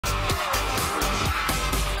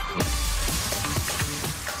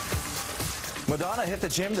Madonna hit the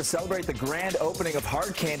gym to celebrate the grand opening of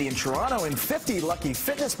Hard Candy in Toronto, and 50 lucky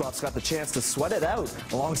fitness buffs got the chance to sweat it out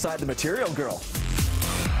alongside the Material Girl.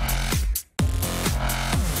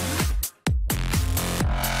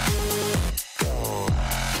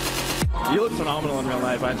 You look phenomenal in real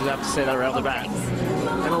life. I just have to say that right off the bat.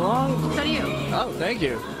 And along. So do you. Oh, thank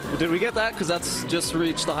you. Did we get that? Because that's just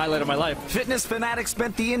reached the highlight of my life. Fitness fanatics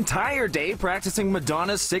spent the entire day practicing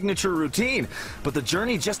Madonna's signature routine, but the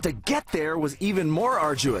journey just to get there was even more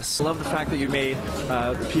arduous. I love the fact that you made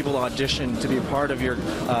people audition to be a part of your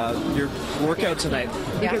workout tonight.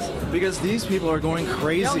 Because these people are going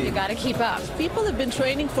crazy. No, you got to keep up. People have been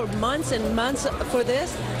training for months and months for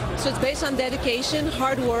this, so it's based on dedication,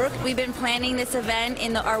 hard work. We've been planning this event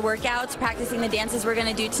in our workouts, practicing the dances we're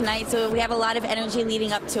going to do tonight, so we have a lot of energy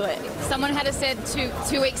leading up to it. Someone had said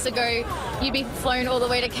two weeks ago, you'd be flown all the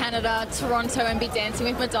way to Canada, Toronto, and be dancing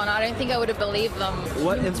with Madonna. I don't think I would have believed them.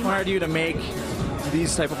 What inspired you to make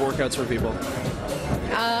these type of workouts for people?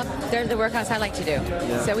 They're the workouts I like to do.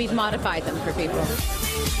 Yeah. So we've modified them for people.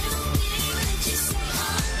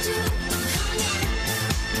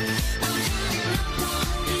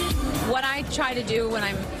 What I try to do when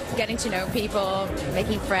I'm getting to know people,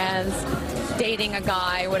 making friends, dating a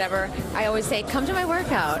guy, whatever, I always say, come to my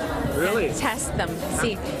workout. Really? And test them.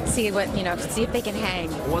 See what, see if they can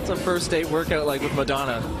hang. What's a first date workout like with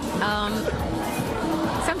Madonna?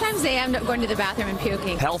 Sometimes they end up going to the bathroom and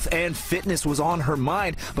puking. Health and fitness was on her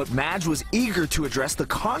mind, but Madge was eager to address the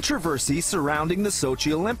controversy surrounding the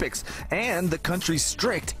Sochi Olympics and the country's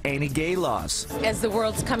strict anti-gay laws. As the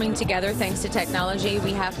world's coming together thanks to technology,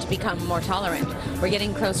 we have to become more tolerant. We're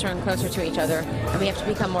getting closer and closer to each other, and we have to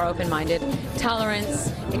become more open-minded.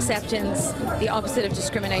 Tolerance, acceptance, the opposite of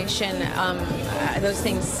discrimination, those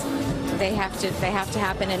things, they have to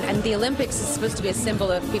happen. And the Olympics is supposed to be a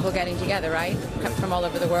symbol of people getting together, right? From all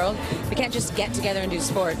over the world. We can't just get together and do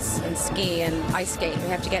sports and ski and ice skate. We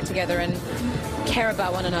have to get together and care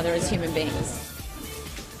about one another as human beings.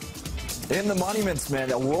 In The Monuments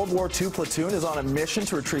Men, a World War II platoon is on a mission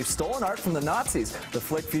to retrieve stolen art from the Nazis. The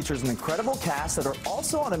flick features an incredible cast that are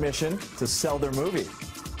also on a mission to sell their movie.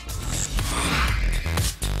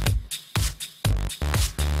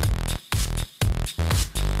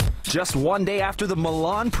 Just one day after the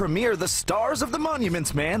Milan premiere, the stars of The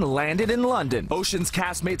Monuments Man landed in London. Ocean's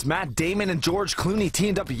castmates Matt Damon and George Clooney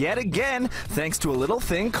teamed up yet again, thanks to a little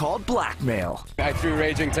thing called blackmail. I threw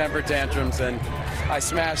raging temper tantrums and I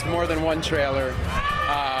smashed more than one trailer.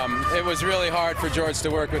 It was really hard for George to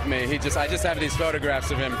work with me. I just have these photographs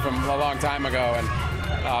of him from a long time ago,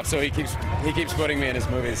 and so he keeps putting me in his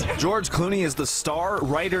movies. George Clooney is the star,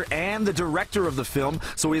 writer, and the director of the film,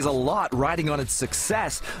 so he has a lot riding on its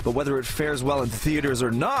success. But whether it fares well in theaters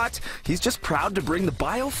or not, he's just proud to bring the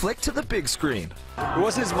bioflick to the big screen. It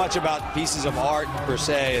wasn't as much about pieces of art per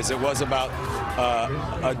se as it was about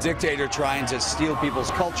a dictator trying to steal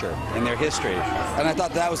people's culture and their history. And I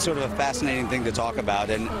thought that was sort of a fascinating thing to talk about,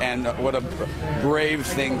 and what a brave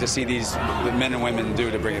thing to see these men and women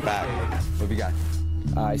do to bring it back. What have you got?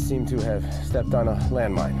 I seem to have stepped on a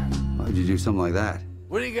landmine. Why would you do something like that?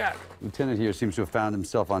 What do you got? Lieutenant here seems to have found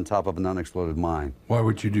himself on top of an unexploded mine. Why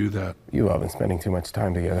would you do that? You all have been spending too much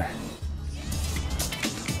time together.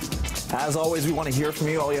 As always, we want to hear from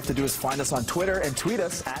you. All you have to do is find us on Twitter and tweet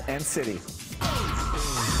us at NCity.